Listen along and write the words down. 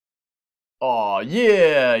Oh,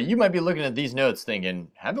 yeah, you might be looking at these notes thinking,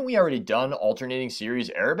 haven't we already done alternating series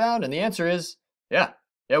error bound? And the answer is, yeah,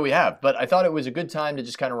 we have. But I thought it was a good time to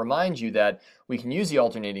just kind of remind you that we can use the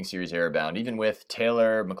alternating series error bound, even with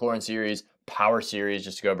Taylor, Maclaurin series, power series,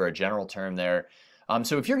 just to go over a general term there.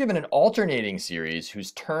 So if you're given an alternating series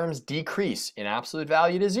whose terms decrease in absolute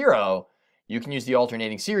value to 0, you can use the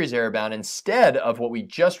alternating series error bound instead of what we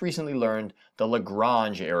just recently learned, the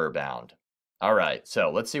Lagrange error bound. All right,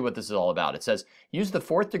 so let's see what this is all about. It says, use the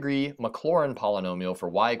fourth degree Maclaurin polynomial for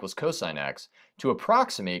y equals cosine x to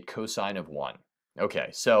approximate cosine of 1. Okay,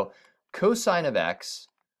 so cosine of x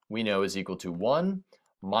we know is equal to 1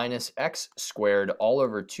 minus x squared all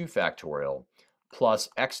over 2 factorial plus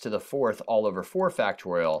x to the fourth all over 4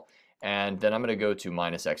 factorial, and then I'm going to go to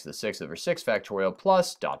minus x to the sixth over 6 factorial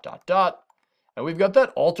plus dot dot dot. And we've got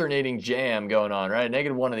that alternating jam going on, right?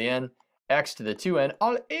 Negative 1 to the n, x to the 2n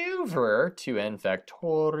all over 2n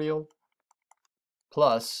factorial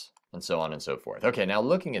plus, and so on and so forth. Okay, now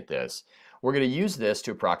looking at this, we're going to use this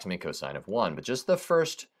to approximate cosine of 1, but just the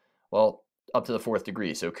first, well, up to the fourth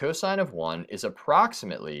degree. So cosine of 1 is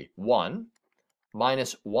approximately 1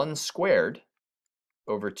 minus 1 squared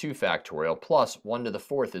over 2 factorial plus 1 to the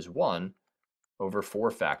fourth is 1 over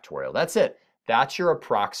 4 factorial. That's it. That's your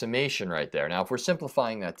approximation right there. Now, if we're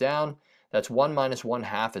simplifying that down, that's 1 minus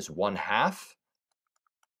 1/2 is 1/2,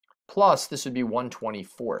 plus this would be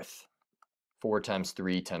 1/24. 4 times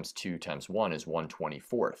 3 times 2 times 1 is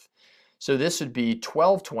 1/24. So this would be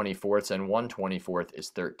 12/24, and 1/24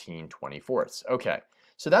 is 13/24. Okay,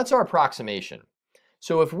 so that's our approximation.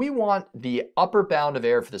 So if we want the upper bound of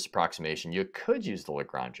error for this approximation, you could use the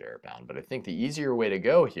Lagrange error bound, but I think the easier way to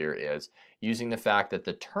go here is using the fact that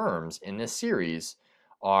the terms in this series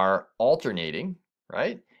are alternating,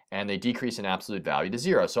 right? And they decrease in absolute value to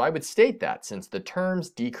 0. So I would state that since the terms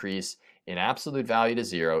decrease in absolute value to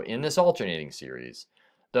 0 in this alternating series,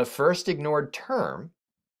 the first ignored term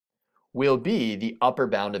will be the upper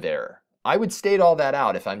bound of error. I would state all that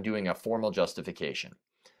out if I'm doing a formal justification.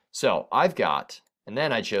 So I've got, and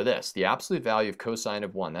then I'd show this, the absolute value of cosine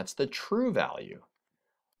of 1, that's the true value,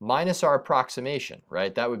 minus our approximation,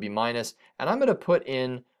 right? That would be minus, and I'm going to put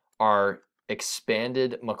in our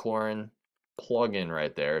expanded Maclaurin plug-in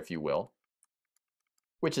right there, if you will,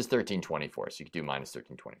 which is 13/24. So you could do minus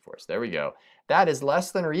 13/24. So there we go. That is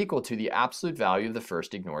less than or equal to the absolute value of the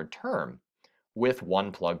first ignored term with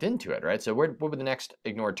 1 plugged into it, right? So what would the next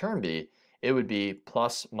ignored term be? It would be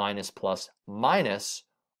plus minus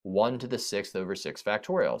 1 to the 6th over 6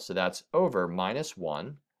 factorial. So that's over minus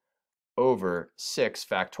 1 over 6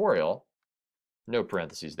 factorial, no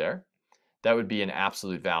parentheses there. That would be an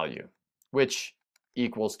absolute value, which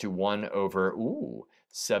equals to 1 over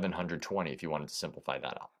 720 if you wanted to simplify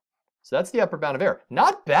that out. So that's the upper bound of error.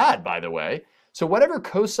 Not bad, by the way. So whatever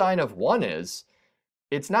cosine of 1 is,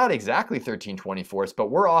 it's not exactly 13/24, but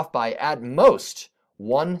we're off by at most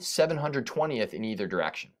 1/720th in either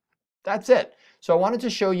direction. That's it. So I wanted to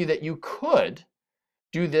show you that you could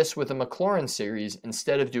do this with a Maclaurin series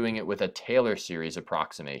instead of doing it with a Taylor series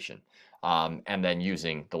approximation and then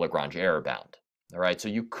using the Lagrange error bound. All right, so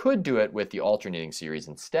you could do it with the alternating series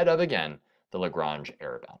instead of, again, the Lagrange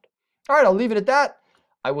error bound. All right, I'll leave it at that.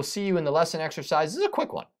 I will see you in the lesson exercise. This is a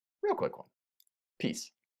quick one, real quick one.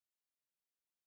 Peace.